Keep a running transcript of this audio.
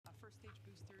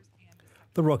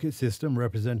The rocket system,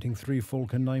 representing 3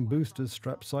 Falcon 9 boosters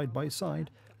strapped side by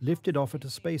side, lifted off at a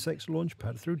SpaceX launch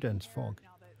pad through dense fog.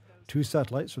 2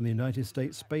 satellites from the United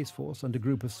States Space Force and a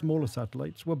group of smaller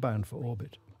satellites were bound for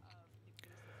orbit.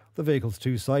 The vehicle's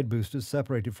 2 side boosters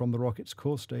separated from the rocket's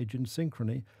core stage in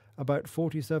synchrony about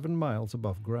 47 miles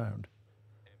above ground,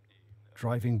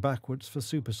 driving backwards for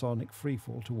supersonic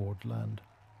freefall toward land.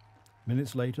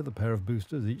 Minutes later, the pair of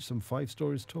boosters, each some 5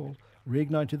 stories tall,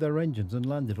 reignited their engines and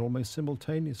landed almost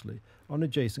simultaneously on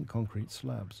adjacent concrete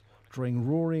slabs, drawing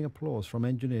roaring applause from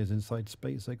engineers inside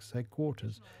SpaceX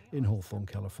headquarters in Hawthorne,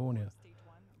 California,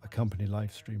 a company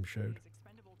live stream showed.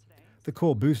 The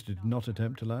core booster did not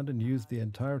attempt to land and used the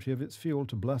entirety of its fuel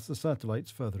to blast the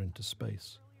satellites further into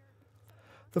space.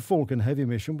 The Falcon Heavy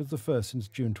mission was the first since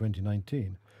June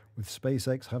 2019, with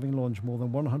SpaceX having launched more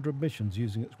than 100 missions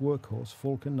using its workhorse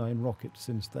Falcon 9 rocket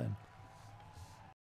since then.